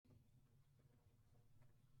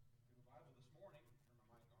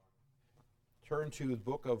turn to the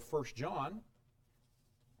book of 1 John.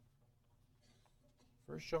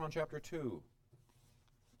 1 John chapter 2.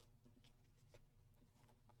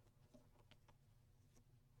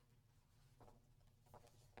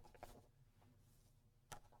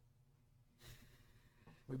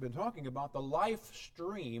 We've been talking about the life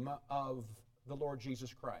stream of the Lord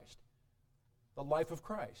Jesus Christ. The life of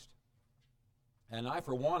Christ. And I,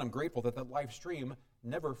 for one, am grateful that life stream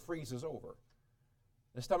never freezes over.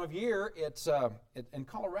 This time of year, in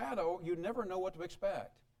Colorado, you never know what to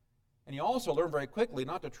expect. And you also learn very quickly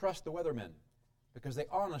not to trust the weathermen, because they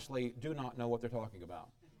honestly do not know what they're talking about.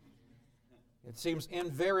 It seems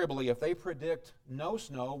invariably, if they predict no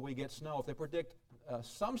snow, we get snow. If they predict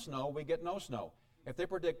some snow, we get no snow. If they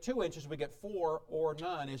predict 2 inches, we get 4 or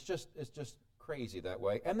none. It's just crazy that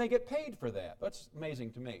way. And they get paid for that. That's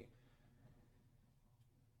amazing to me.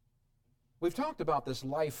 We've talked about this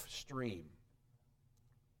life stream,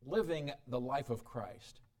 living the life of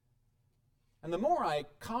Christ. And the more I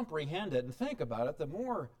comprehend it and think about it, the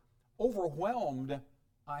more overwhelmed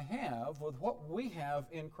I have with what we have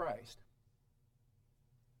in Christ.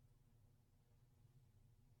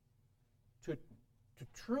 To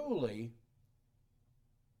truly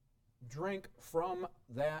drink from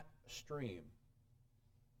that stream,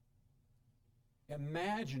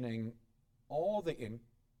 imagining all the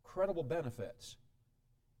incredible benefits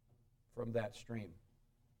from that stream.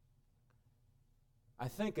 I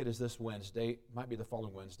think it is this Wednesday, might be the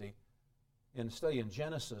following Wednesday, in a study in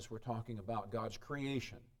Genesis, we're talking about God's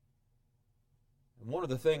creation. And one of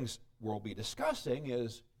the things we'll be discussing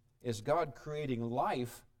is God creating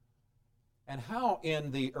life, and how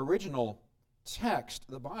in the original text,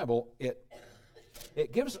 the Bible, it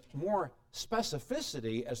gives more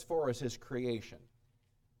specificity as far as His creation.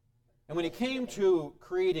 And when He came to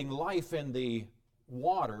creating life in the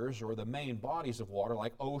waters, or the main bodies of water,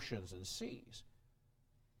 like oceans and seas,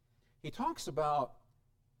 He talks about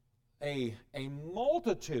a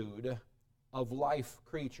multitude of life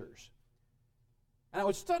creatures. And I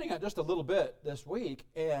was studying it just a little bit this week,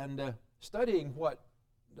 and studying what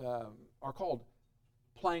are called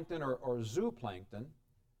plankton or zooplankton,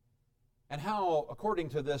 and how, according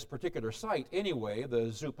to this particular site anyway,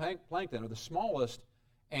 the zooplankton are the smallest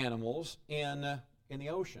animals in the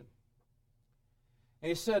ocean. And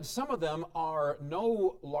he said some of them are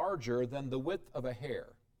no larger than the width of a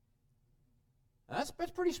hair. Now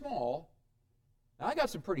that's pretty small. Now, I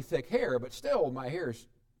got some pretty thick hair, but still my hair's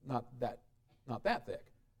not that thick.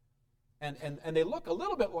 And they look a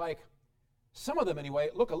little bit like, some of them anyway,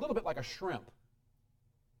 look a little bit like a shrimp.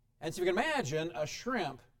 And so you can imagine a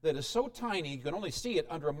shrimp that is so tiny you can only see it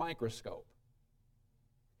under a microscope.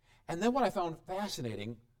 And then what I found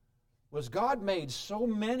fascinating was God made so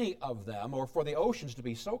many of them, or for the oceans to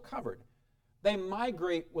be so covered, they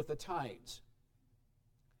migrate with the tides.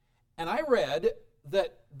 And I read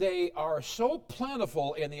that they are so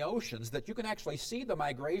plentiful in the oceans that you can actually see the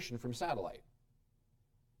migration from satellite.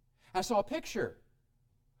 I saw a picture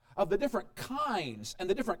of the different kinds and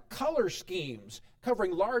the different color schemes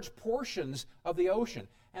covering large portions of the ocean.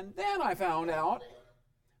 And then I found out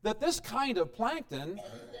that this kind of plankton,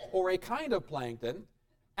 or a kind of plankton,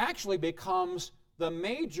 actually becomes the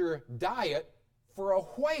major diet for a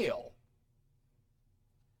whale.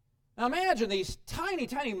 Now imagine these tiny,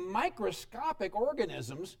 tiny microscopic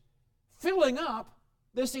organisms filling up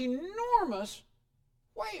this enormous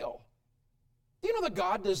whale. Do you know that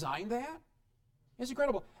God designed that? It's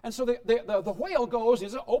incredible. And so the whale goes, he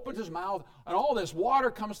opens his mouth, and all this water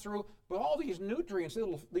comes through, but all these nutrients,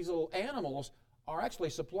 these little animals, are actually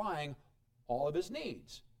supplying all of his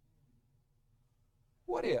needs.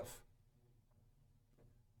 What if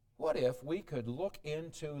we could look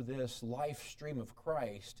into this life stream of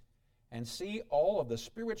Christ and see all of the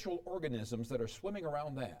spiritual organisms that are swimming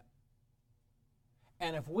around that?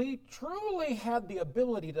 And if we truly had the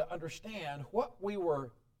ability to understand what we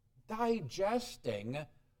were digesting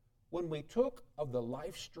when we took of the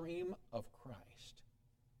life stream of Christ,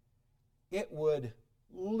 it would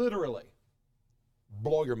literally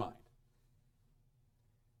blow your mind.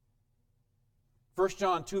 1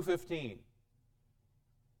 John 2:15.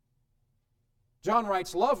 John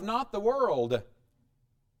writes, "Love not the world,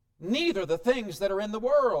 neither the things that are in the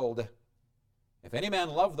world. If any man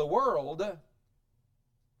love the world,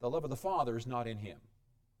 the love of the Father is not in him."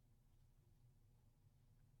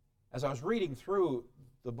 As I was reading through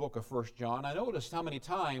the book of 1 John, I noticed how many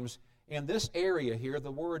times in this area here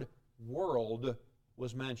the word world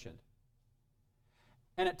was mentioned.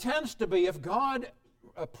 And it tends to be, if God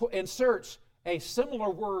inserts a similar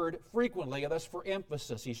word frequently, that's for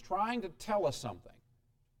emphasis. He's trying to tell us something.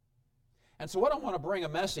 And so what I want to bring a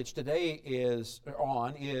message today is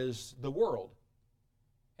the world,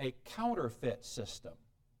 a counterfeit system.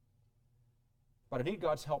 But I need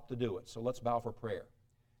God's help to do it, so let's bow for prayer.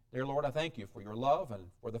 Dear Lord, I thank you for your love and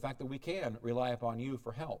for the fact that we can rely upon you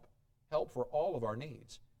for help for all of our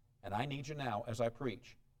needs. And I need you now as I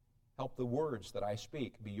preach. Help the words that I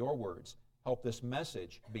speak be your words. Help this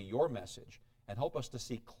message be your message. And help us to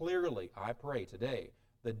see clearly, I pray today,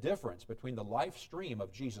 the difference between the life stream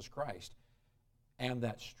of Jesus Christ and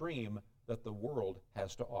that stream that the world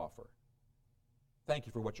has to offer. Thank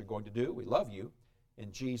you for what you're going to do. We love you.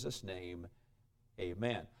 In Jesus' name,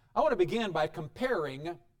 amen. I want to begin by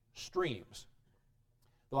comparing streams.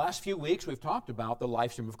 The last few weeks we've talked about the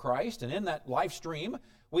life stream of Christ, and in that life stream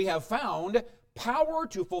we have found power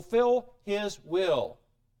to fulfill His will.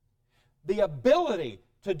 The ability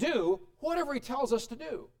to do whatever He tells us to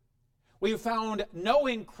do. We've found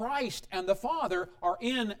knowing Christ and the Father are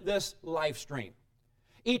in this life stream.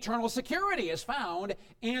 Eternal security is found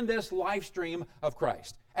in this life stream of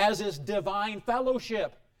Christ, as is divine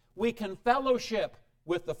fellowship. We can fellowship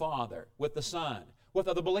with the Father, with the Son, with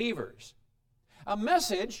other believers. A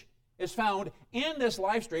message is found in this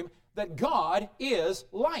life stream that God is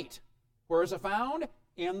light. Where is it found?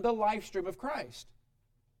 In the life stream of Christ.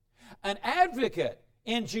 An advocate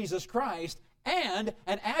in Jesus Christ and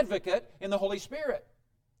an advocate in the Holy Spirit.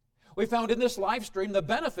 We found in this life stream the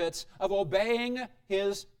benefits of obeying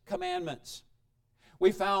His commandments.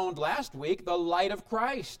 We found last week the light of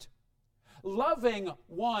Christ, loving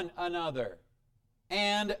one another,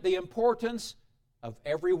 and the importance of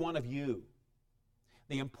every one of you,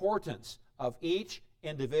 the importance of each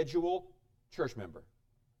individual church member,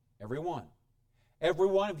 every one. Every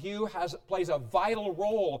one of you plays a vital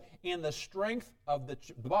role in the strength of the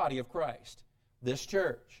body of Christ, this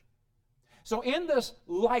church. So in this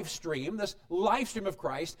life stream of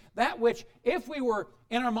Christ, that which, if we were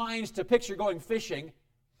in our minds to picture going fishing,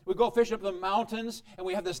 we go fishing up the mountains, and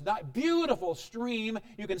we have this beautiful stream.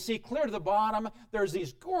 You can see clear to the bottom. There's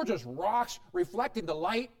these gorgeous rocks reflecting the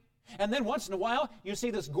light. And then once in a while, you see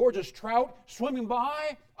this gorgeous trout swimming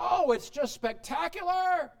by. Oh, it's just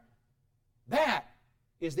spectacular. That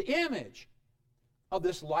is the image of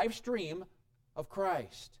this life stream of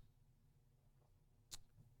Christ.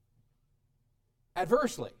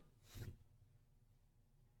 Adversely,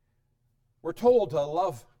 we're told to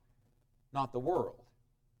love not the world.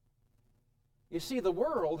 You see, the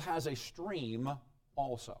world has a stream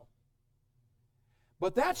also.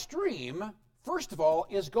 But that stream, first of all,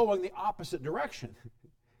 is going the opposite direction.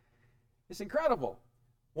 It's incredible.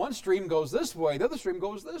 One stream goes this way, the other stream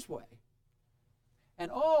goes this way. And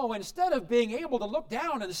instead of being able to look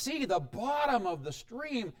down and see the bottom of the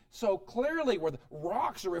stream so clearly where the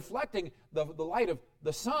rocks are reflecting the light of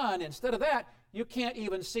the sun, instead of that, you can't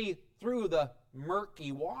even see through the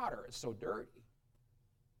murky water. It's so dirty.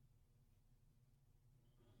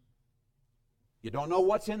 You don't know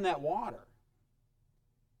what's in that water.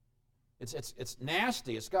 It's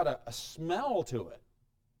nasty. It's got a smell to it.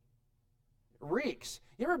 It reeks.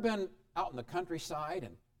 You ever been out in the countryside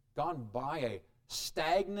and gone by a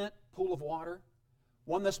stagnant pool of water?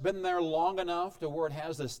 One that's been there long enough to where it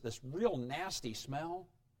has this real nasty smell?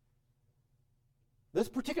 This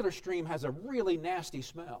particular stream has a really nasty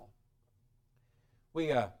smell.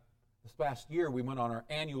 This past year, we went on our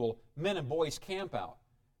annual Men and Boys Camp Out.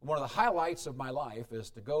 One of the highlights of my life is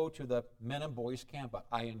to go to the Men and Boys Camp Out.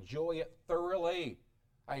 I enjoy it thoroughly.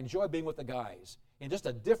 I enjoy being with the guys in just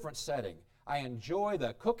a different setting. I enjoy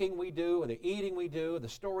the cooking we do, the eating we do, the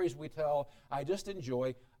stories we tell. I just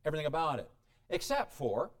enjoy everything about it. Except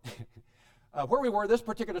for where we were this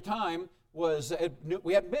particular time was,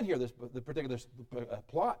 we hadn't been here the particular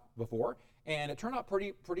plot before, and it turned out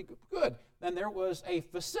pretty good. And there was a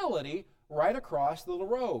facility right across the little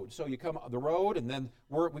road. So you come up the road, and then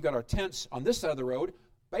we got our tents on this side of the road.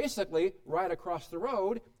 Basically, right across the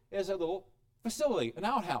road is a little facility, an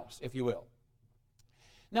outhouse, if you will.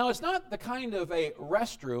 Now, it's not the kind of a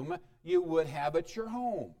restroom you would have at your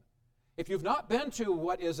home. If you've not been to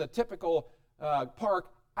what is a typical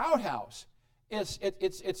park outhouse, it's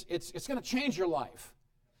going to change your life.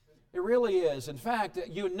 It really is. In fact,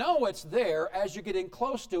 you know it's there as you're getting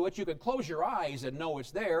close to it. You can close your eyes and know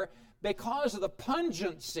it's there because of the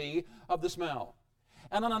pungency of the smell.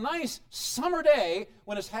 And on a nice summer day,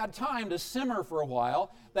 when it's had time to simmer for a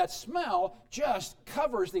while, that smell just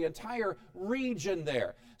covers the entire region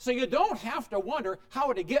there. So you don't have to wonder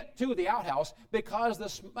how to get to the outhouse because the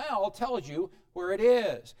smell tells you where it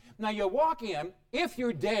is. Now you walk in, if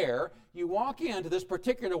you dare, you walk into this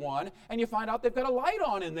particular one and you find out they've got a light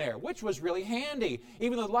on in there, which was really handy,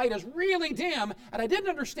 even though the light is really dim, and I didn't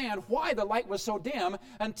understand why the light was so dim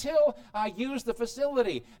until I used the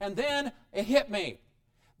facility, and then it hit me.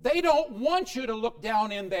 They don't want you to look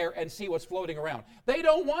down in there and see what's floating around. They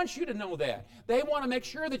don't want you to know that. They want to make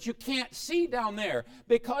sure that you can't see down there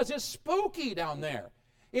because it's spooky down there.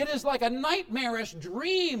 It is like a nightmarish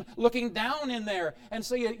dream looking down in there. And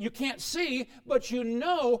so you can't see, but you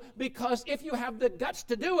know, because if you have the guts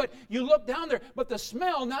to do it, you look down there. But the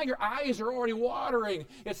smell, now your eyes are already watering.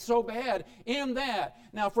 It's so bad in that.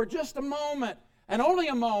 Now for just a moment, and only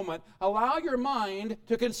a moment, allow your mind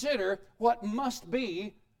to consider what must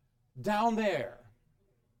be down there.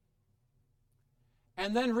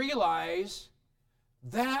 And then realize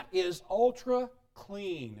that is ultra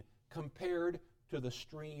clean compared to the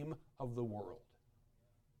stream of the world.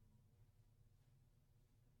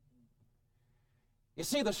 You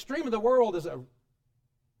see, the stream of the world is a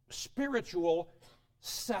spiritual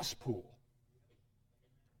cesspool.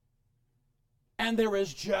 And there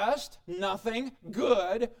is just nothing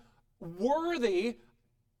good, worthy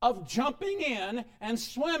of jumping in and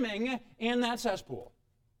swimming in that cesspool.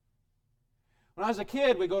 When I was a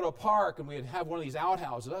kid, we'd go to a park and we'd have one of these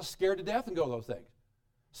outhouses. I was scared to death and go to those things.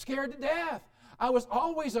 Scared to death. I was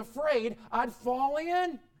always afraid I'd fall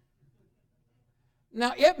in.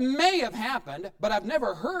 Now, it may have happened, but I've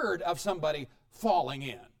never heard of somebody falling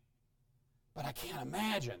in. But I can't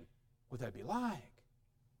imagine what that'd be like.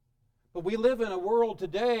 But we live in a world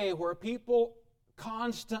today where people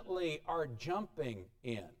constantly are jumping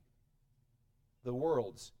in the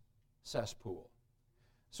world's cesspool.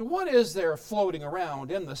 So what is there floating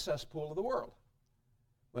around in the cesspool of the world?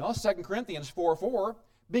 Well, 2 Corinthians 4:4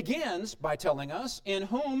 begins by telling us, in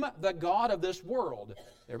whom the God of this world,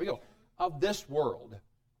 there we go, of this world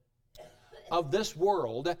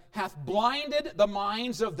hath blinded the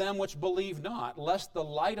minds of them which believe not, lest the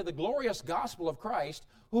light of the glorious gospel of Christ,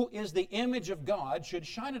 who is the image of God, should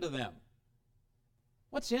shine unto them.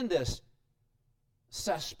 What's in this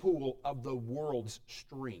cesspool of the world's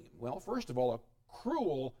stream? Well, first of all, a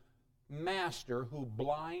cruel master who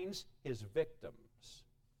blinds his victims.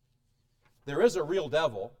 There is a real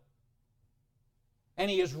devil, and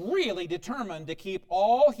he is really determined to keep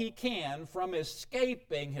all he can from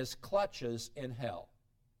escaping his clutches in hell.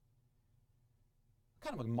 What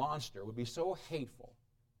kind of a monster would be so hateful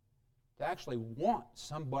to actually want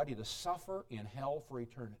somebody to suffer in hell for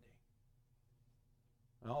eternity?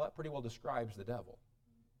 Well, that pretty well describes the devil.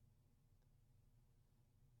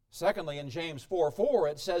 Secondly, in James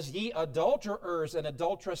 4:4, it says, ye adulterers and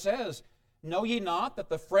adulteresses, know ye not that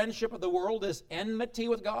the friendship of the world is enmity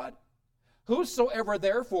with God? Whosoever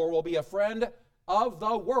therefore will be a friend of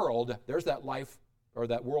the world, there's that life, or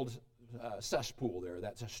that world cesspool there,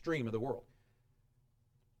 that's a stream of the world.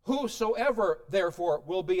 Whosoever therefore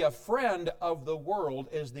will be a friend of the world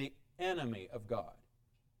is the enemy of God.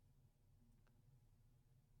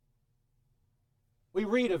 We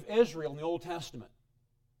read of Israel in the Old Testament.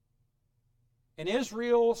 And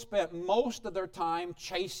Israel spent most of their time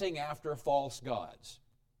chasing after false gods,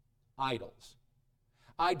 idols.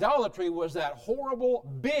 Idolatry was that horrible,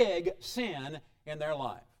 big sin in their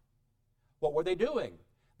life. What were they doing?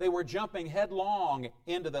 They were jumping headlong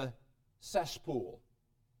into the cesspool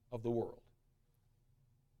of the world.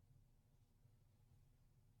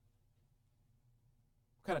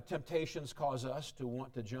 What kind of temptations cause us to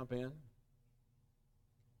want to jump in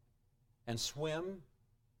and swim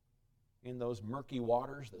in those murky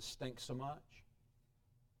waters that stink so much?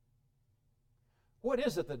 What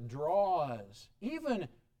is it that draws even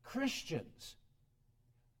Christians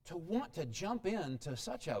to want to jump into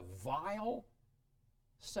such a vile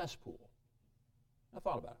cesspool? I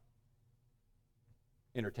thought about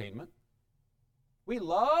it. Entertainment. We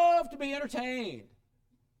love to be entertained.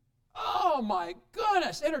 Oh my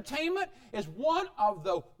goodness, entertainment is one of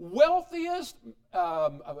the wealthiest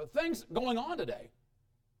things going on today.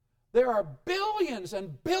 There are billions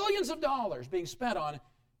and billions of dollars being spent on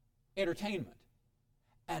entertainment,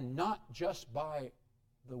 and not just by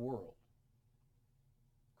the world.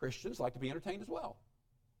 Christians like to be entertained as well.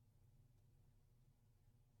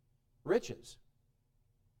 Riches,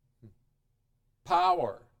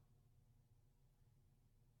 power,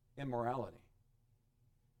 immorality,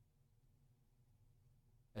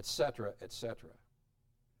 etc., etc.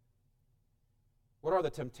 What are the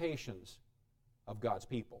temptations of God's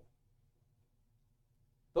people?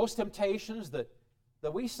 Those temptations that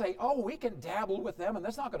we say, oh, we can dabble with them and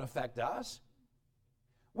that's not going to affect us.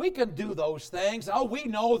 We can do those things. Oh, we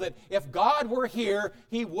know that if God were here,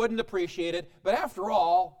 He wouldn't appreciate it. But after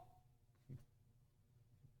all,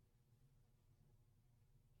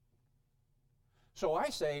 so I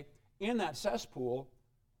say, in that cesspool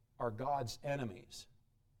are God's enemies.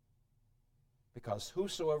 Because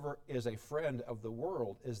whosoever is a friend of the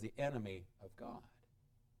world is the enemy of God.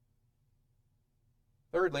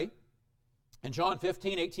 Thirdly, in John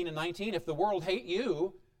 15, 18, and 19, if the world hate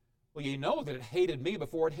you, well, ye know that it hated me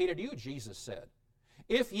before it hated you, Jesus said.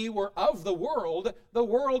 If ye were of the world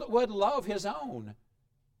would love his own.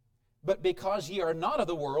 But because ye are not of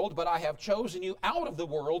the world, but I have chosen you out of the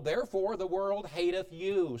world, therefore the world hateth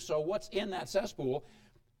you. So what's in that cesspool?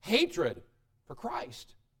 Hatred for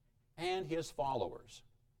Christ and His followers.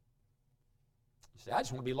 You say, I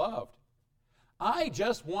just want to be loved. I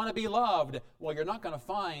just want to be loved. Well, you're not going to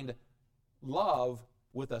find love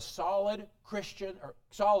with a solid Christian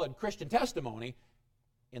testimony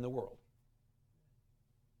in the world.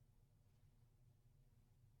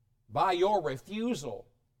 By your refusal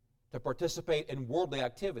to participate in worldly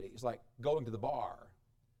activities like going to the bar,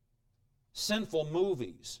 sinful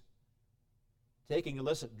movies, taking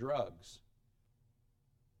illicit drugs.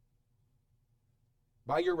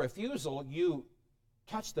 By your refusal, you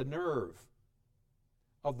touch the nerve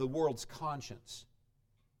of the world's conscience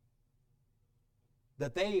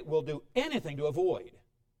that they will do anything to avoid.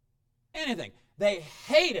 Anything. They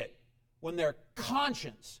hate it when their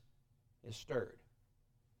conscience is stirred.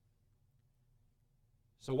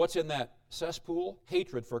 So what's in that cesspool?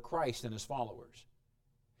 Hatred for Christ and His followers.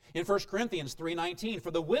 In 1 Corinthians 3:19,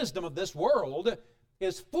 for the wisdom of this world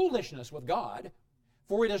is foolishness with God,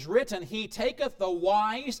 for it is written, He taketh the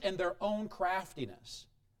wise in their own craftiness.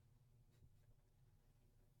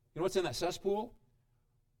 You know what's in that cesspool?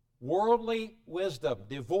 Worldly wisdom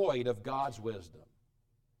devoid of God's wisdom.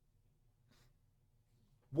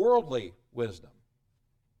 Worldly wisdom.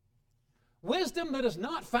 Wisdom that is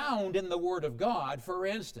not found in the Word of God, for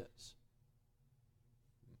instance.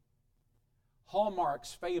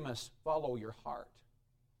 Hallmark's famous follow your heart.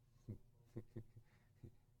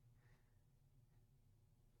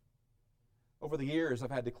 Over the years,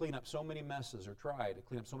 I've had to clean up so many messes, or try to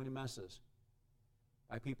clean up so many messes,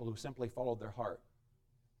 by people who simply followed their heart.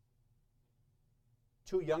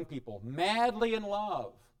 Two young people, madly in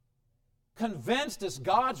love, convinced it's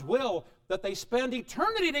God's will that they spend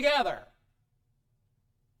eternity together,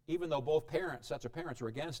 even though both sets of parents are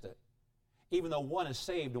against it, even though one is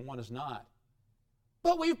saved and one is not.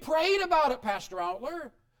 But we've prayed about it, Pastor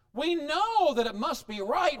Outler. We know that it must be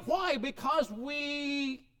right. Why? Because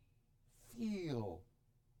we feel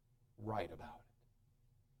right about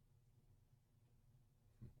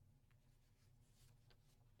it.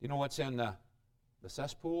 You know what's in the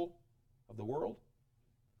cesspool of the world?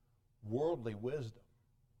 Worldly wisdom.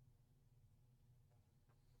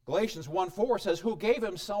 Galatians 1:4 says, who gave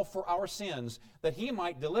Himself for our sins, that He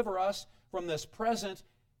might deliver us from this present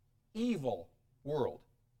evil world,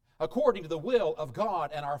 according to the will of God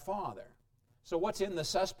and our Father. So what's in the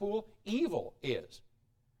cesspool? Evil is.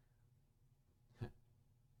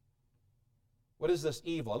 What is this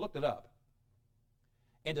evil? I looked it up.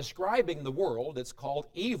 In describing the world, it's called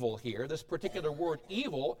evil here. This particular word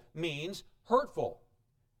evil means hurtful,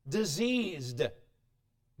 diseased,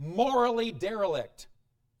 morally derelict,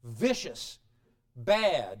 vicious,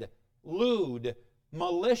 bad, lewd,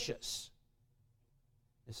 malicious.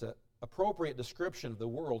 It's an appropriate description of the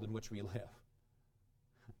world in which we live.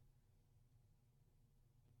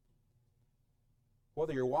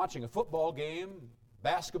 Whether you're watching a football game,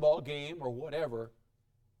 basketball game, or whatever,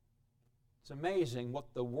 it's amazing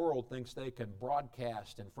what the world thinks they can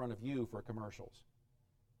broadcast in front of you for commercials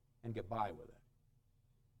and get by with it.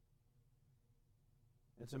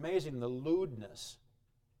 It's amazing the lewdness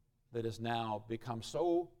that has now become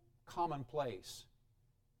so commonplace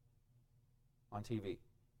on TV.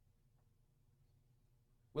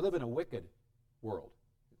 We live in a wicked world.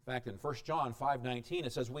 In fact, in 1 John 5:19,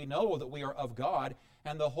 it says, we know that we are of God,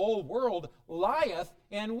 and the whole world lieth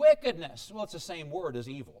in wickedness. Well, it's the same word as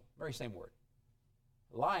evil. Very same word.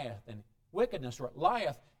 Lieth in wickedness, or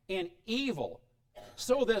lieth in evil.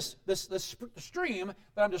 So this stream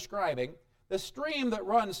that I'm describing, the stream that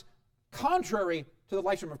runs contrary to the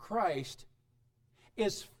life stream of Christ,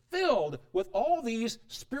 is filled with all these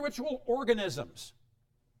spiritual organisms.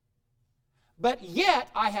 But yet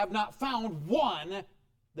I have not found one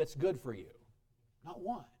that's good for you. Not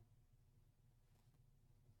one.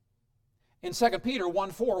 In 2 Peter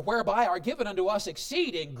 1:4, whereby are given unto us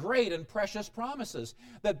exceeding great and precious promises,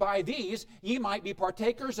 that by these ye might be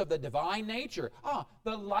partakers of the divine nature.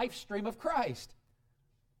 The life stream of Christ.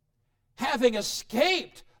 having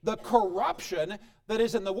escaped the corruption that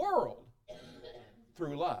is in the world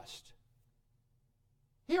through lust.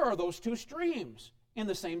 Here are those two streams in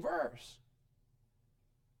the same verse.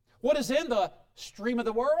 What is in the stream of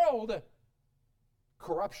the world?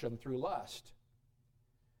 Corruption through lust.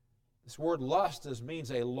 This word lust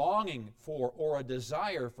means a longing for or a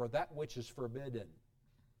desire for that which is forbidden.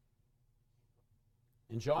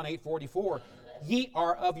 In John 8:44, ye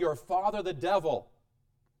are of your father the devil,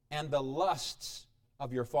 and the lusts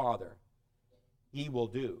of your father ye will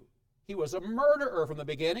do. He was a murderer from the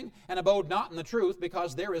beginning, and abode not in the truth,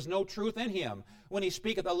 because there is no truth in him. When he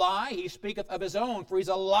speaketh a lie, he speaketh of his own, for he's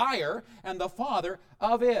a liar and the father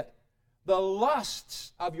of it. The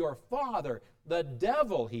lusts of your father, the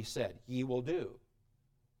devil, he said, ye will do.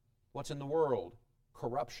 What's in the world?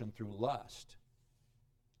 Corruption through lust.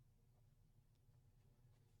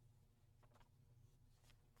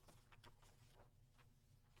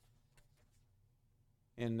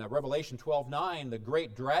 In Revelation 12:9, the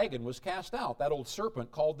great dragon was cast out, that old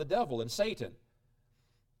serpent called the devil and Satan,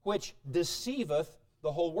 which deceiveth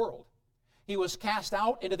the whole world. He was cast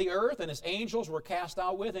out into the earth, and his angels were cast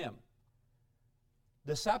out with him.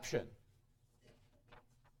 Deception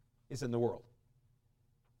is in the world.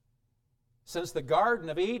 Since the Garden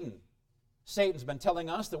of Eden, Satan's been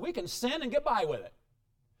telling us that we can sin and get by with it.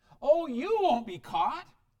 Oh, you won't be caught.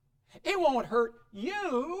 It won't hurt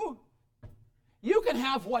you. You can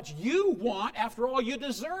have what you want. After all, you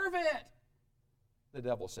deserve it, the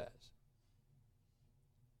devil says.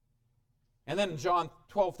 And then in John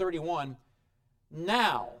 12:31,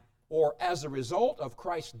 now, or as a result of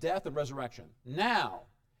Christ's death and resurrection, now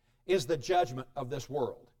is the judgment of this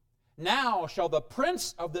world. Now shall the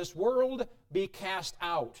prince of this world be cast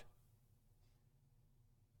out.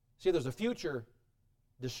 See, there's a future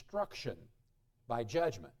destruction by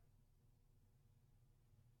judgment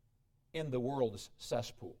in the world's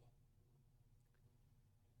cesspool.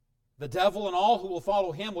 The devil and all who will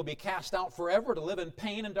follow him will be cast out forever to live in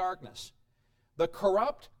pain and darkness. The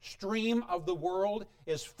corrupt stream of the world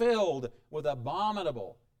is filled with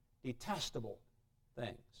abominable, detestable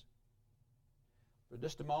things. For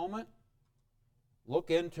just a moment,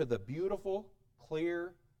 look into the beautiful,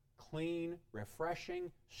 clear, clean,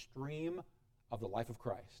 refreshing stream of the life of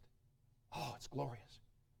Christ. Oh, it's glorious.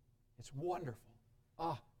 It's wonderful.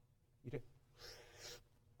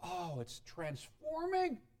 It's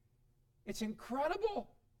transforming. It's incredible.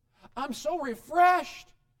 I'm so refreshed,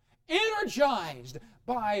 energized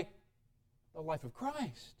by the life of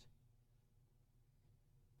Christ.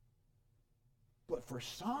 But for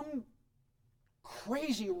some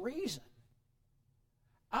crazy reason,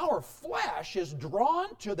 our flesh is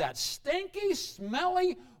drawn to that stinky,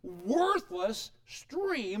 smelly, worthless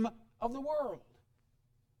stream of the world.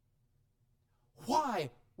 Why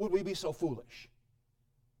would we be so foolish?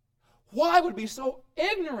 Why would we be so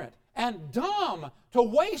ignorant and dumb to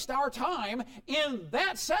waste our time in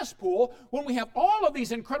that cesspool when we have all of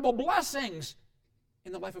these incredible blessings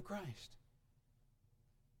in the life of Christ?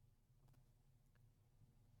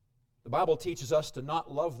 The Bible teaches us to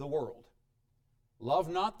not love the world. Love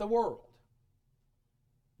not the world,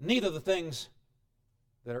 neither the things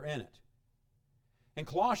that are in it. In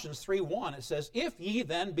Colossians 3:1 it says, if ye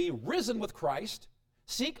then be risen with Christ,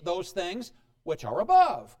 seek those things which are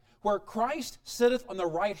above, where Christ sitteth on the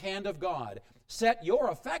right hand of God. Set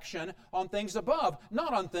your affection on things above,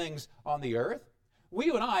 not on things on the earth.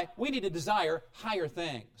 You and I, we need to desire higher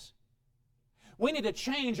things. We need to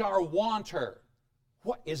change our wanter.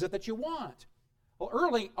 What is it that you want? Well,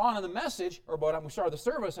 early on in the message, or when we started the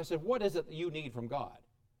service, I said, what is it that you need from God?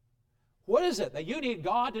 What is it that you need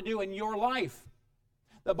God to do in your life?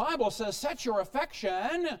 The Bible says, set your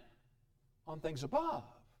affection on things above.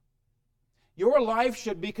 Your life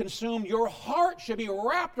should be consumed. Your heart should be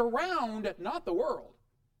wrapped around, not the world,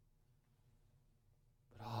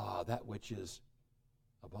 but that which is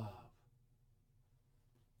above.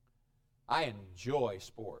 I enjoy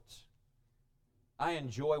sports. I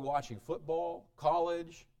enjoy watching football,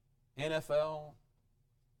 college, NFL.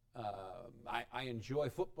 I enjoy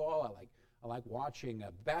football. I like watching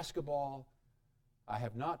basketball. I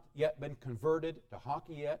have not yet been converted to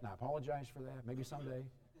hockey yet, and I apologize for that. Maybe someday.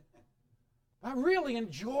 I really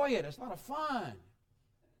enjoy it. It's a lot of fun.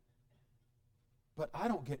 But I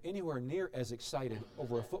don't get anywhere near as excited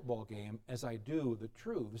over a football game as I do the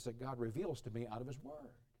truths that God reveals to me out of His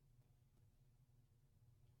Word.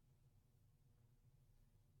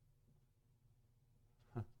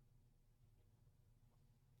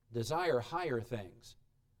 Desire higher things.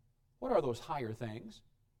 What are those higher things?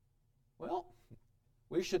 Well,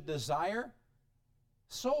 we should desire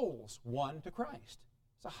souls won to Christ.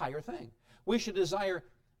 It's a higher thing. We should desire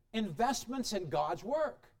investments in God's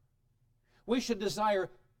work. We should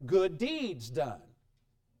desire good deeds done.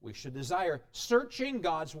 We should desire searching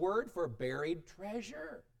God's Word for buried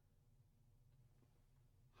treasure.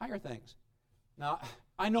 Higher things. Now,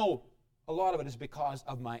 I know a lot of it is because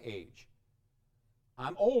of my age.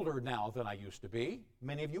 I'm older now than I used to be.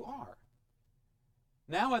 Many of you are.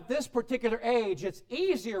 Now, at this particular age, it's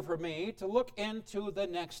easier for me to look into the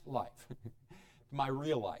next life, my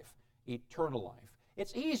real life, eternal life.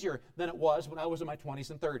 It's easier than it was when I was in my 20s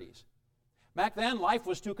and 30s. Back then, life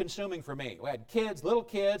was too consuming for me. We had kids, little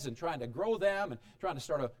kids, and trying to grow them and trying to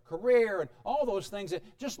start a career and all those things.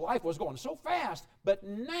 Just life was going so fast. But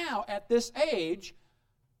now, at this age,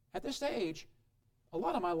 a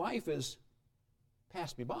lot of my life is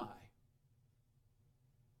passed me by.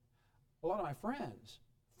 A lot of my friends,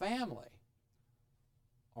 family,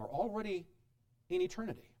 are already in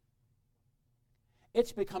eternity.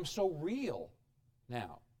 It's become so real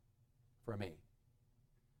now for me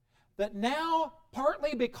that now,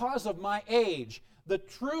 partly because of my age, the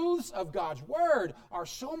truths of God's Word are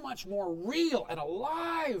so much more real and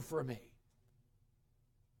alive for me.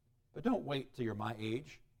 But don't wait till you're my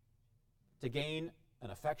age to gain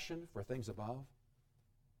an affection for things above.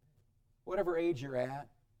 Whatever age you're at,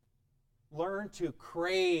 learn to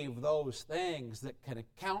crave those things that can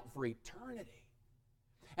account for eternity.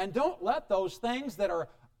 And don't let those things that are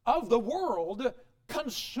of the world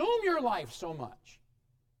consume your life so much.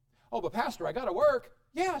 Oh, but Pastor, I got to work.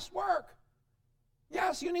 Yes, work.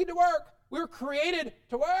 Yes, you need to work. We were created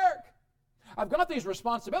to work. I've got these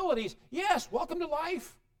responsibilities. Yes, welcome to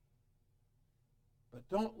life. But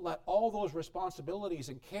don't let all those responsibilities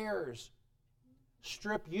and cares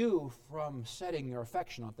strip you from setting your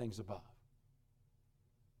affection on things above.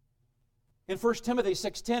 In 1 Timothy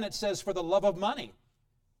 6:10 it says, "For the love of money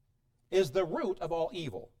is the root of all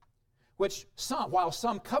evil, which while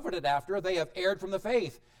some coveted after, they have erred from the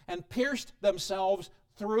faith and pierced themselves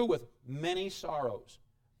through with many sorrows."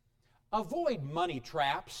 Avoid money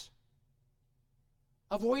traps.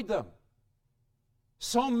 Avoid them.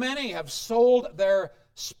 So many have sold their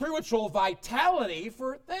spiritual vitality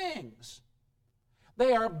for things.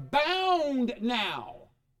 They are bound now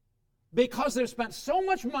because they've spent so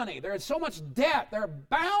much money. They're in so much debt. They're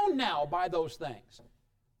bound now by those things.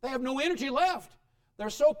 They have no energy left. They're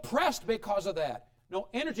so pressed because of that. No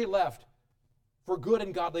energy left for good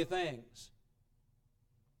and godly things.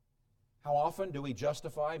 How often do we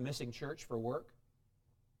justify missing church for work?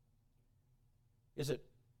 Is it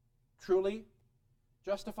truly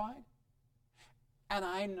justified? And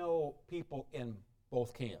I know people in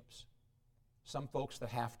both camps. Some folks that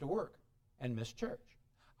have to work and miss church.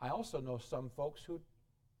 I also know some folks who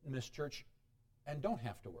miss church and don't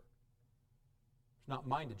have to work. It's not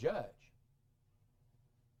mine to judge.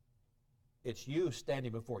 It's you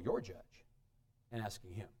standing before your judge and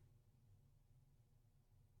asking him.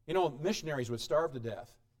 You know, missionaries would starve to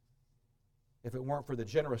death if it weren't for the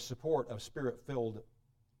generous support of Spirit-filled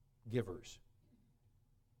givers.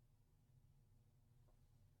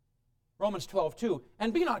 Romans 12:2,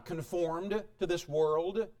 "And be not conformed to this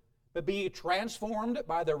world, but be transformed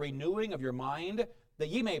by the renewing of your mind, that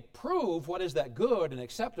ye may prove what is that good and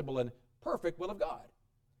acceptable and perfect will of God."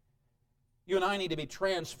 You and I need to be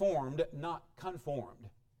transformed, not conformed.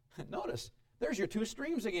 Notice, there's your two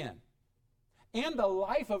streams again. In the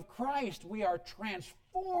life of Christ, we are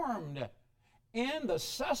transformed. In the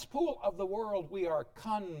cesspool of the world, we are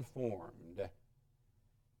conformed.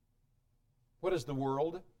 What is the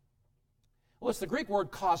world? Well, it's the Greek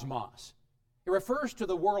word cosmos. It refers to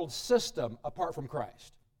the world system apart from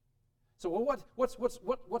Christ. So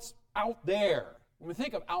what's out there? When we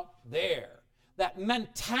think of out there, that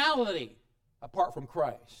mentality apart from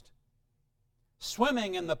Christ,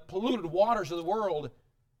 swimming in the polluted waters of the world,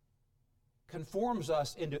 conforms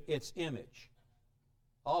us into its image.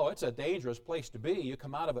 Oh, it's a dangerous place to be. You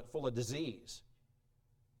come out of it full of disease,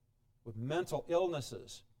 with mental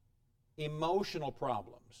illnesses, emotional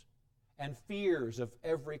problems, and fears of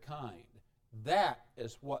every kind. That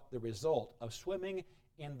is what the result of swimming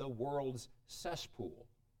in the world's cesspool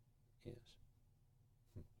is.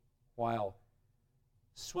 While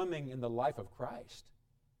swimming in the life of Christ,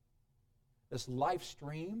 this life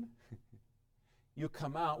stream, you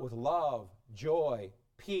come out with love, joy,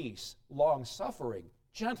 peace, long-suffering,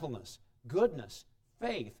 gentleness, goodness,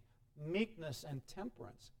 faith, meekness, and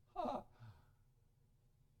temperance.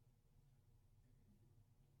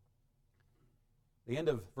 The end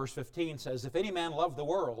of verse 15 says, "If any man love the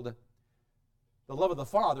world, the love of the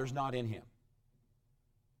Father is not in him."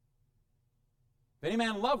 If any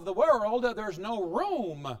man love the world, there's no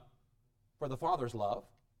room for the Father's love,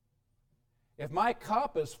 if my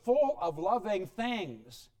cup is full of loving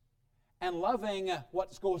things and loving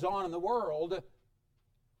what goes on in the world,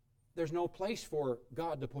 there's no place for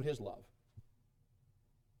God to put His love.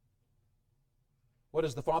 What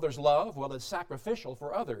is the Father's love? Well, it's sacrificial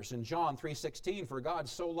for others. In John 3:16, for God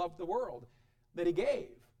so loved the world that He gave.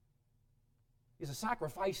 He's a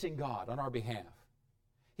sacrificing God on our behalf.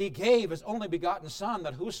 He gave His only begotten Son,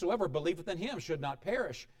 that whosoever believeth in Him should not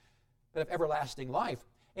perish, but have everlasting life.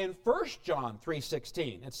 In 1 John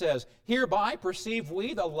 3:16, it says, hereby perceive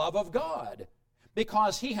we the love of God,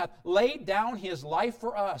 because He hath laid down His life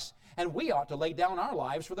for us, and we ought to lay down our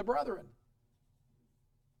lives for the brethren.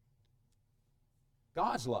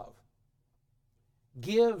 God's love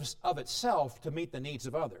gives of itself to meet the needs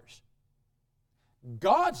of others.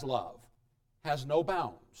 God's love has no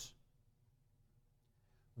bounds.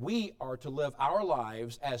 We are to live our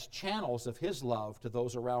lives as channels of His love to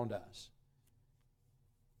those around us.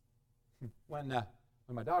 When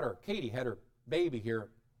my daughter Katie had her baby here,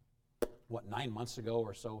 9 months ago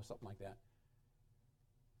or so, something like that,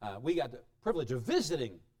 we got the privilege of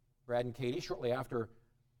visiting Brad and Katie shortly after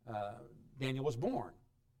Daniel was born.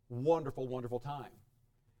 Wonderful, wonderful time.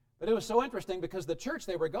 But it was so interesting because the church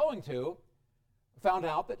they were going to found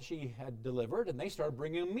out that she had delivered, and they started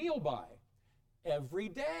bringing a meal by. Every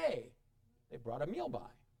day they brought a meal by.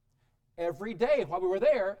 Every day while we were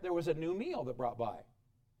there, there was a new meal that brought by,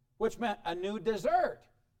 which meant a new dessert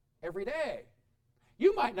every day.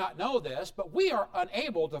 You might not know this, but we are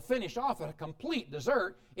unable to finish off a complete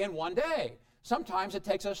dessert in one day. Sometimes it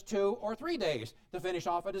takes us 2 or 3 days to finish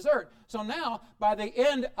off a dessert. So now, by the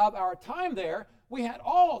end of our time there, we had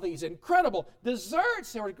all these incredible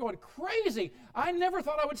desserts. They were going crazy. I never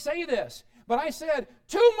thought I would say this, but I said,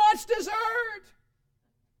 too much dessert!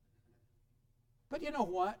 But you know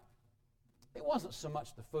what? It wasn't so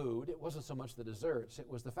much the food. It wasn't so much the desserts. It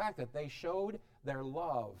was the fact that they showed their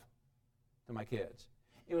love to my kids.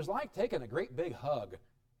 It was like taking a great big hug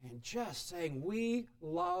and just saying, we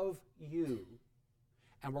love you,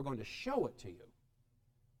 and we're going to show it to you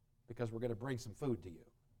because we're going to bring some food to you.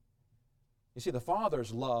 You see, the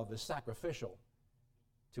Father's love is sacrificial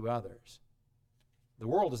to others. The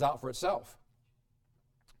world is out for itself.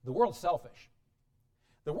 The world's selfish.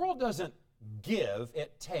 The world doesn't give,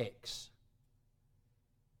 it takes.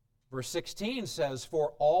 Verse 16 says,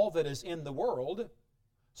 for all that is in the world.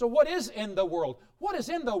 So what is in the world? What is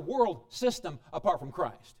in the world system apart from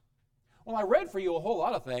Christ? Well, I read for you a whole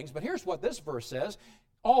lot of things, but here's what this verse says.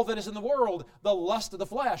 All that is in the world, the lust of the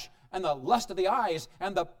flesh, and the lust of the eyes,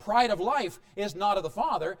 and the pride of life is not of the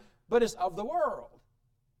Father, but is of the world.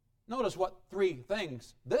 Notice what 3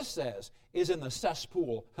 things this says is in the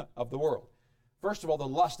cesspool of the world. First of all, the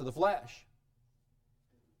lust of the flesh.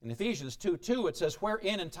 In Ephesians 2:2, it says,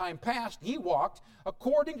 wherein in time past ye walked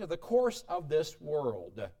according to the course of this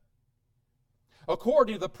world,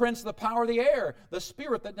 according to the prince of the power of the air, the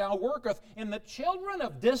spirit that now worketh in the children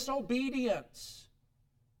of disobedience,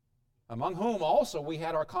 among whom also we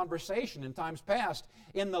had our conversation in times past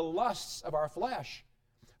in the lusts of our flesh,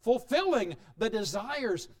 fulfilling the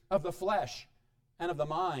desires of the flesh and of the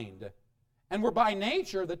mind, and were by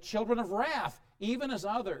nature the children of wrath, even as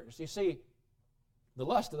others. You see, the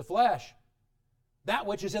lust of the flesh, that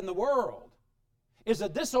which is in the world, is a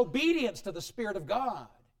disobedience to the Spirit of God.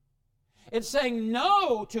 It's saying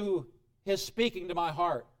no to His speaking to my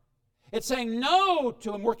heart. It's saying no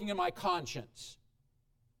to Him working in my conscience.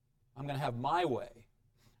 I'm going to have my way.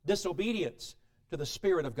 Disobedience to the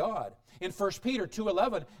Spirit of God. In 1 Peter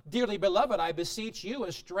 2:11, dearly beloved, I beseech you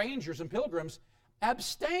as strangers and pilgrims,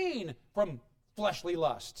 abstain from fleshly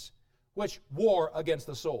lusts, which war against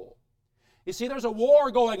the soul. You see, there's a war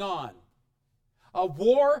going on. A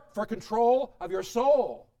war for control of your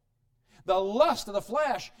soul. The lust of the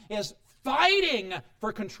flesh is fighting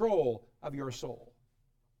for control of your soul.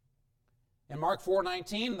 In Mark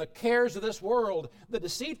 4:19, the cares of this world, the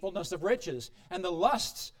deceitfulness of riches, and the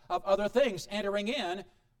lusts of other things entering in,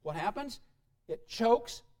 what happens? It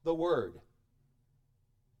chokes the word,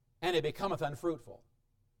 and it becometh unfruitful.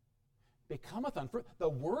 Becometh unfruitful. The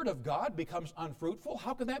word of God becomes unfruitful?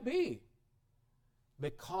 How can that be?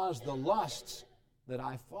 Because the lusts that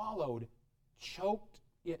I followed choked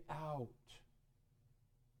it out.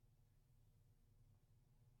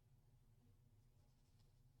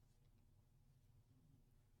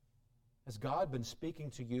 Has God been speaking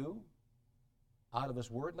to you out of His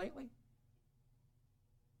Word lately?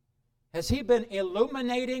 Has He been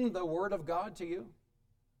illuminating the Word of God to you?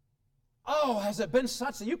 Oh, has it been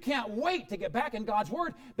such that you can't wait to get back in God's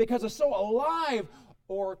Word because it's so alive?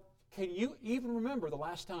 Or can you even remember the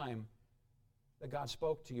last time that God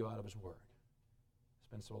spoke to you out of His Word?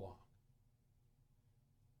 been so long.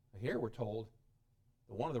 Here we're told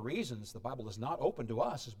that one of the reasons the Bible is not open to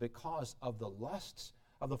us is because of the lusts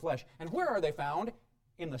of the flesh. And where are they found?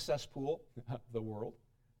 In the cesspool of the world.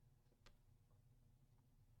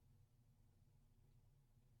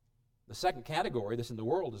 The second category that's in the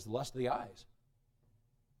world is the lust of the eyes.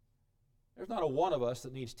 There's not a one of us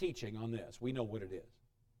that needs teaching on this. We know what it is.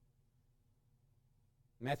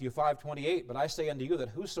 Matthew 5:28, but I say unto you that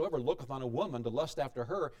whosoever looketh on a woman to lust after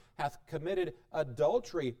her hath committed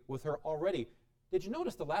adultery with her already. Did you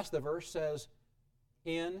notice the last of the verse says,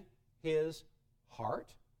 in his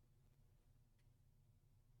heart?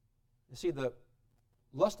 You see, the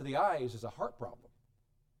lust of the eyes is a heart problem.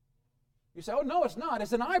 You say, oh, no, it's not.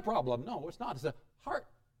 It's an eye problem. No, it's not. It's a heart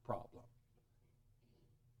problem.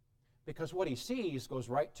 Because what he sees goes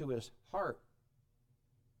right to his heart.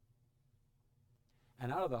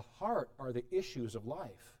 And out of the heart are the issues of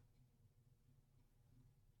life.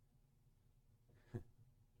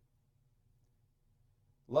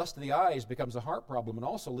 Lust of the eyes becomes a heart problem and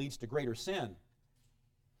also leads to greater sin.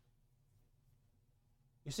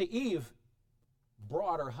 You see, Eve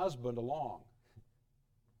brought her husband along.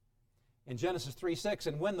 In Genesis 3:6,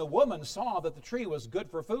 and when the woman saw that the tree was good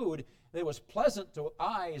for food, that it was pleasant to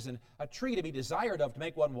eyes, and a tree to be desired of to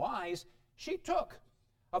make one wise, she took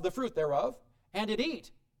of the fruit thereof, and did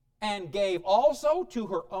eat, and gave also to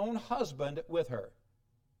her own husband with her,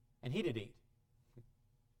 and he did eat.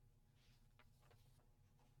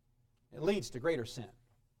 It leads to greater sin,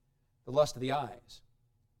 the lust of the eyes.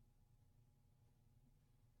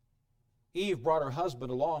 Eve brought her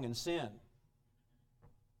husband along in sin.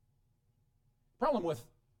 The problem with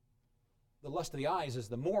the lust of the eyes is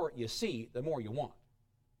the more you see, the more you want.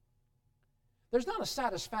 There's not a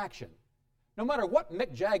satisfaction. No matter what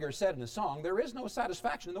Mick Jagger said in his song, there is no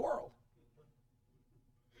satisfaction in the world.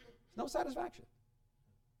 There's no satisfaction.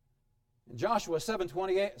 In Joshua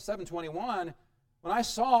 7:21, when I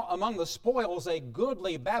saw among the spoils a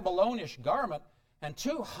goodly Babylonish garment, and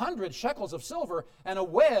 200 shekels of silver, and a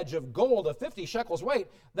wedge of gold of 50 shekels weight,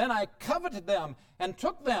 then I coveted them, and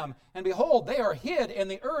took them, and behold, they are hid in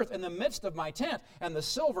the earth in the midst of my tent, and the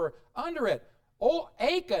silver under it. Old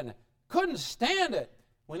Achan couldn't stand it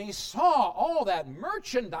when he saw all that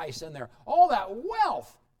merchandise in there, all that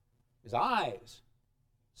wealth. His eyes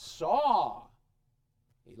saw,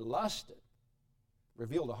 he lusted,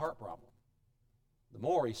 revealed a heart problem. The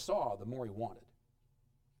more he saw, the more he wanted.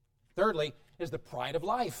 Thirdly, is the pride of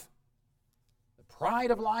life. The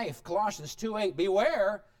pride of life. Colossians 2:8,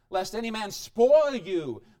 beware lest any man spoil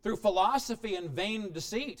you through philosophy and vain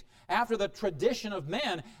deceit, after the tradition of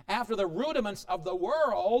men, after the rudiments of the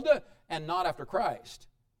world, and not after Christ.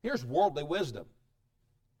 Here's worldly wisdom.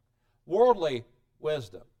 Worldly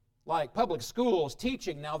wisdom. Like public schools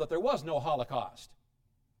teaching now that there was no Holocaust.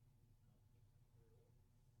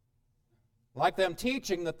 Like them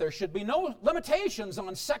teaching that there should be no limitations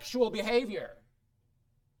on sexual behavior.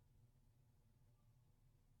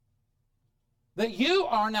 That you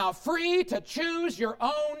are now free to choose your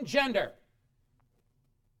own gender.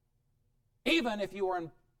 Even if you were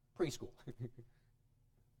in preschool.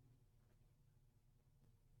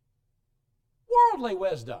 Worldly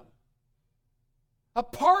wisdom.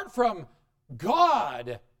 Apart from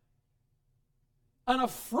God. An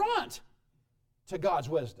affront to God's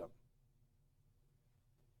wisdom.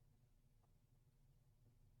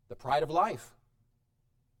 The pride of life.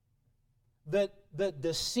 The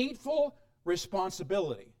deceitful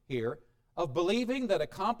responsibility here of believing that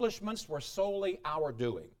accomplishments were solely our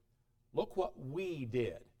doing. Look what we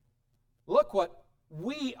did. Look what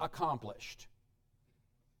we accomplished.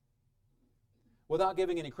 Without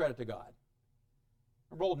giving any credit to God.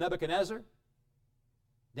 Remember old Nebuchadnezzar?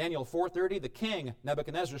 Daniel 4:30, the king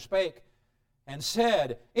Nebuchadnezzar spake and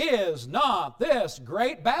said, is not this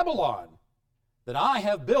great Babylon that I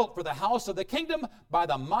have built for the house of the kingdom by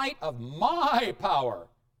the might of my power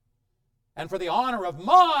and for the honor of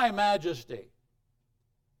my majesty?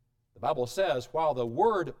 The Bible says, while the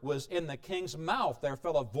word was in the king's mouth, there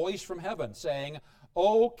fell a voice from heaven saying,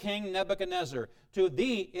 O King Nebuchadnezzar, to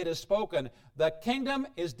thee it is spoken, the kingdom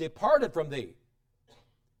is departed from thee.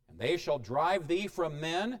 And they shall drive thee from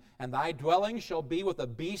men, and thy dwelling shall be with the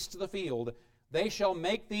beasts of the field. They shall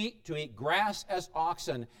make thee to eat grass as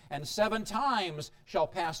oxen, and 7 times shall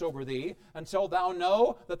pass over thee, until thou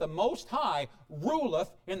know that the Most High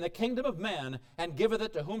ruleth in the kingdom of men, and giveth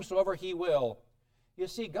it to whomsoever he will. You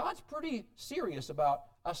see, God's pretty serious about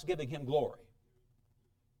us giving him glory.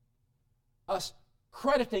 Us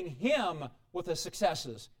crediting him with the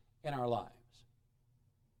successes in our lives.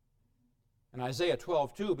 In Isaiah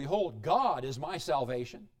 12:2, behold, God is my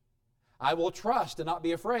salvation. I will trust and not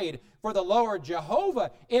be afraid, for the Lord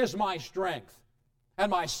Jehovah is my strength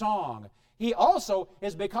and my song. He also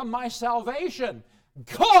has become my salvation.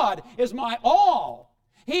 God is my all.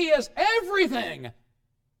 He is everything.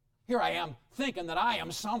 Here I am thinking that I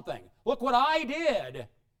am something. Look what I did.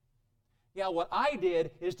 Yeah, what I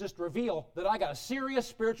did is just reveal that I got a serious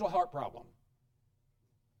spiritual heart problem.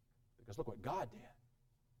 Because look what God did.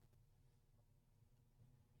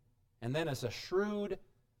 And then it's a shrewd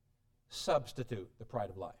substitute, the pride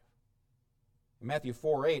of life. In Matthew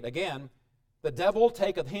 4:8, again, the devil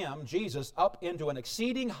taketh him, Jesus, up into an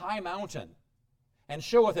exceeding high mountain, and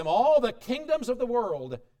showeth him all the kingdoms of the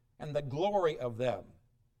world and the glory of them.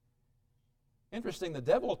 Interesting, the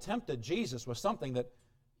devil tempted Jesus with something that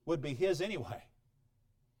would be his anyway.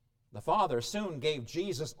 The Father soon gave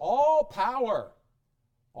Jesus all power,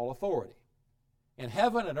 all authority, in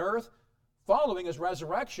heaven and earth, following his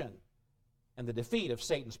resurrection and the defeat of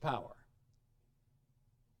Satan's power.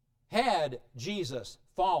 Had Jesus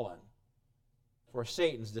fallen for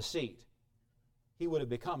Satan's deceit, he would have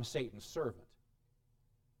become Satan's servant.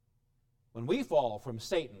 When we fall from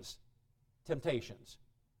Satan's temptations,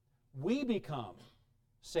 we become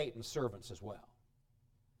Satan's servants as well.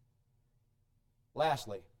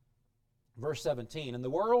 Lastly, verse 17, and the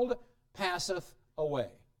world passeth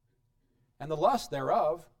away, and the lust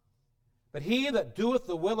thereof, but he that doeth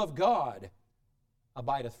the will of God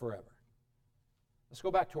abideth forever. Let's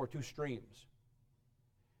go back to our two streams.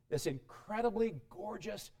 This incredibly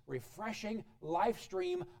gorgeous, refreshing life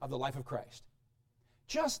stream of the life of Christ.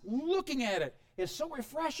 Just looking at it is so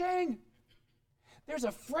refreshing. There's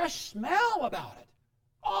a fresh smell about it.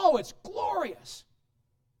 Oh, it's glorious.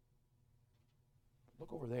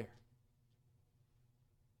 Look over there.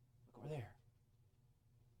 Look over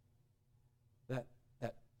there.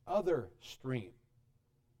 That other stream.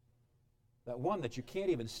 That one that you can't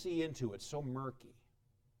even see into. It's so murky.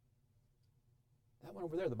 That one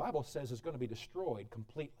over there, the Bible says, is going to be destroyed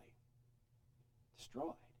completely.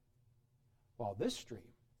 Destroyed. While this stream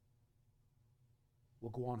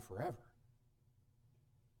will go on forever.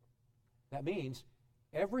 That means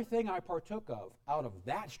everything I partook of out of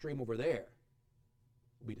that stream over there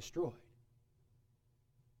will be destroyed.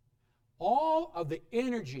 All of the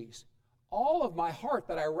energies, all of my heart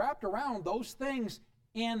that I wrapped around those things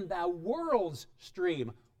in the world's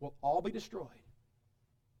stream will all be destroyed.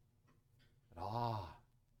 But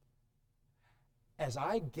as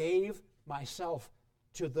I gave myself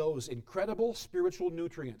to those incredible spiritual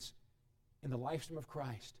nutrients in the life stream of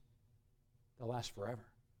Christ, they'll last forever.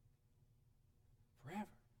 Forever.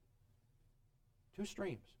 Two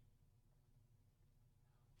streams.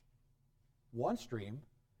 One stream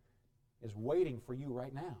is waiting for you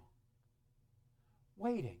right now.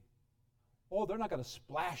 Waiting. Oh, they're not going to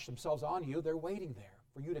splash themselves on you. They're waiting there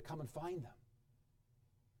for you to come and find them.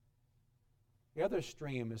 The other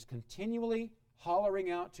stream is continually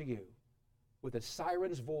hollering out to you with its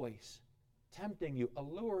siren's voice, tempting you,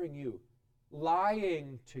 alluring you,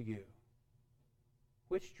 lying to you.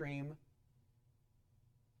 Which stream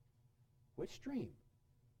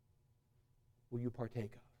will you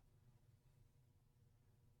partake of?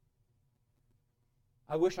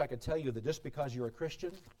 I wish I could tell you that just because you're a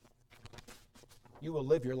Christian, you will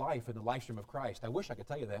live your life in the life stream of Christ. I wish I could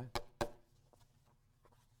tell you that.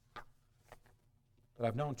 But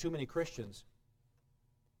I've known too many Christians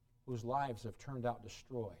whose lives have turned out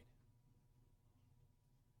destroyed.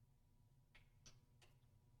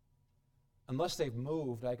 Unless they've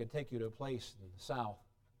moved, I could take you to a place in the South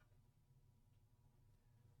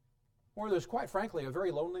where there's, quite frankly, a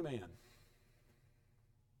very lonely man.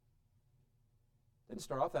 Didn't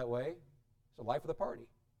start off that way. It's the life of the party.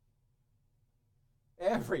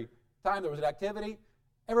 Every time there was an activity,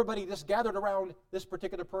 everybody just gathered around this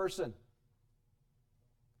particular person.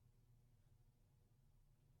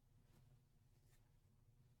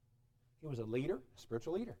 He was a leader, a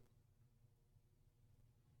spiritual leader.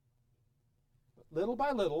 But little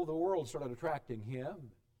by little, the world started attracting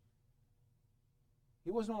him.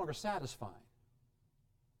 He was no longer satisfied.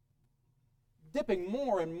 Dipping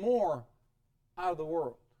more and more out of the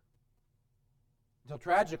world. Until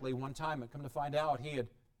tragically, one time, I'd come to find out he had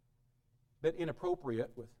been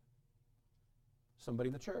inappropriate with somebody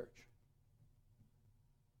in the church.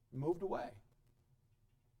 Moved away.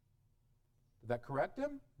 Did that correct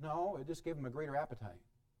him? No, it just gave him a greater appetite.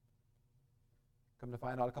 Come to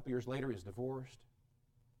find out a couple years later, he's divorced.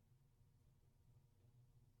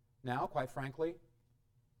 Now, quite frankly,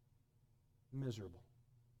 miserable.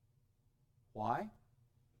 Why?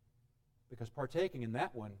 Because partaking in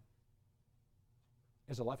that one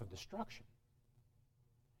is a life of destruction.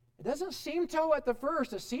 It doesn't seem to at the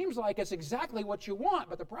first. It seems like it's exactly what you want,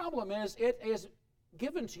 but the problem is it is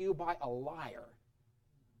given to you by a liar.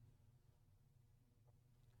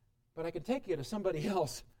 But I can take you to somebody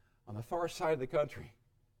else on the far side of the country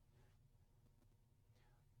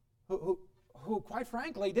who quite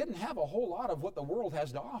frankly, didn't have a whole lot of what the world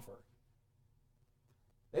has to offer.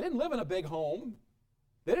 They didn't live in a big home.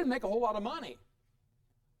 They didn't make a whole lot of money.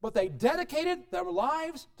 But they dedicated their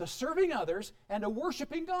lives to serving others and to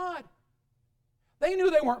worshiping God. They knew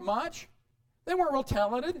they weren't much. They weren't real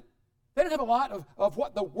talented. They didn't have a lot of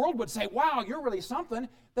what the world would say, wow, you're really something.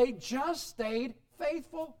 They just stayed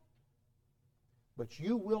faithful. But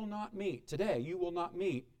you will not meet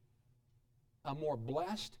a more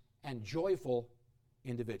blessed and joyful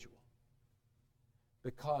individual,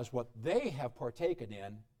 because what they have partaken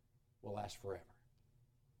in will last forever.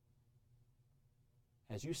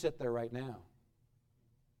 As you sit there right now,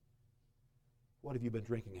 what have you been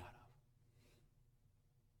drinking out of?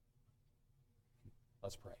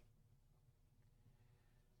 Let's pray.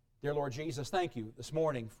 Dear Lord Jesus, thank you this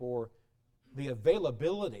morning for the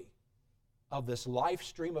availability of this life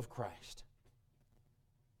stream of Christ.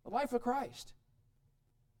 The life of Christ.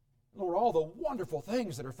 Lord, all the wonderful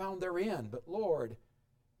things that are found therein, but Lord,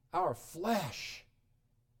 our flesh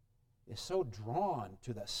is so drawn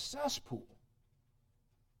to the cesspool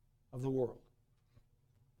of the world.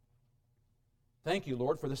 Thank you,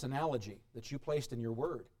 Lord, for this analogy that you placed in your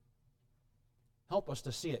word. Help us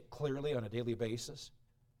to see it clearly on a daily basis,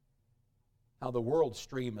 how the world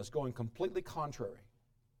stream is going completely contrary,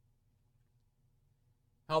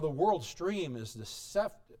 how the world stream is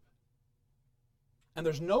deceptive, and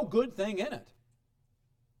there's no good thing in it,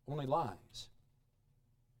 only lies.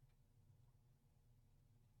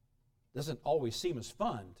 Doesn't always seem as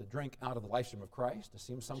fun to drink out of the life stream of Christ. It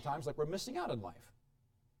seems sometimes like we're missing out on life.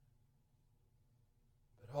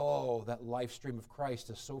 But oh, that life stream of Christ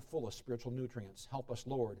is so full of spiritual nutrients. Help us,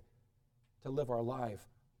 Lord, to live our life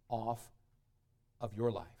off of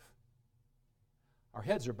your life. Our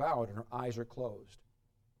heads are bowed and our eyes are closed.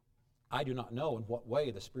 I do not know in what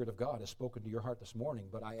way the Spirit of God has spoken to your heart this morning,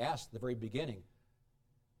 but I asked at the very beginning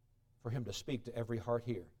for Him to speak to every heart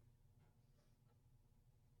here.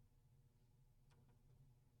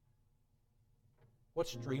 What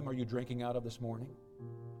stream are you drinking out of this morning?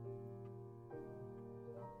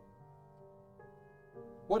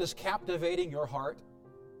 What is captivating your heart?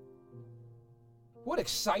 What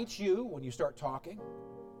excites you when you start talking?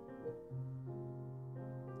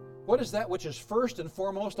 What is that which is first and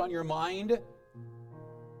foremost on your mind?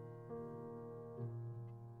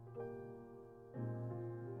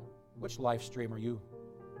 Which life stream are you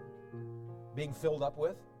being filled up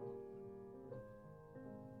with?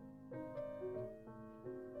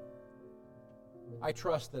 I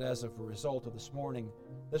trust that as a result of this morning,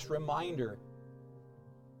 this reminder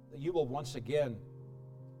that you will once again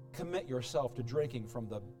commit yourself to drinking from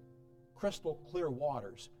the crystal clear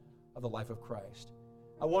waters of the life of Christ.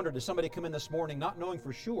 I wonder, does somebody come in this morning not knowing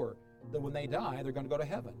for sure that when they die, they're going to go to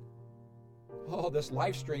heaven? Oh, this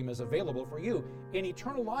life stream is available for you in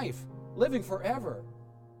eternal life, living forever.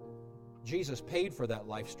 Jesus paid for that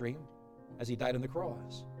life stream as He died on the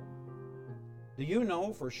cross. Do you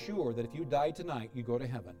know for sure that if you died tonight, you go to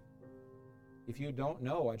heaven? If you don't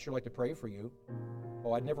know, I'd sure like to pray for you.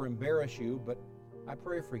 Oh, I'd never embarrass you, but I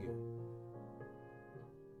pray for you.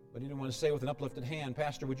 But anyone want to say with an uplifted hand,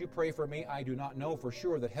 Pastor, would you pray for me? I do not know for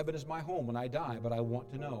sure that heaven is my home when I die, but I want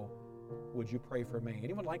to know. Would you pray for me?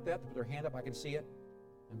 Anyone like that? Put their hand up, I can see it.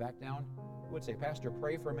 And back down. Who would say, Pastor,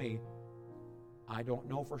 pray for me. I don't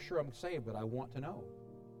know for sure I'm saved, but I want to know.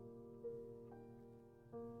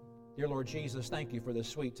 Dear Lord Jesus, thank you for this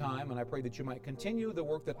sweet time, and I pray that you might continue the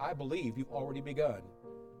work that I believe you've already begun.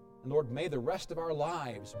 And Lord, may the rest of our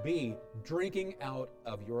lives be drinking out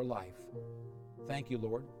of your life. Thank you,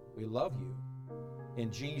 Lord. We love you.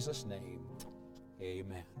 In Jesus' name,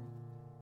 amen.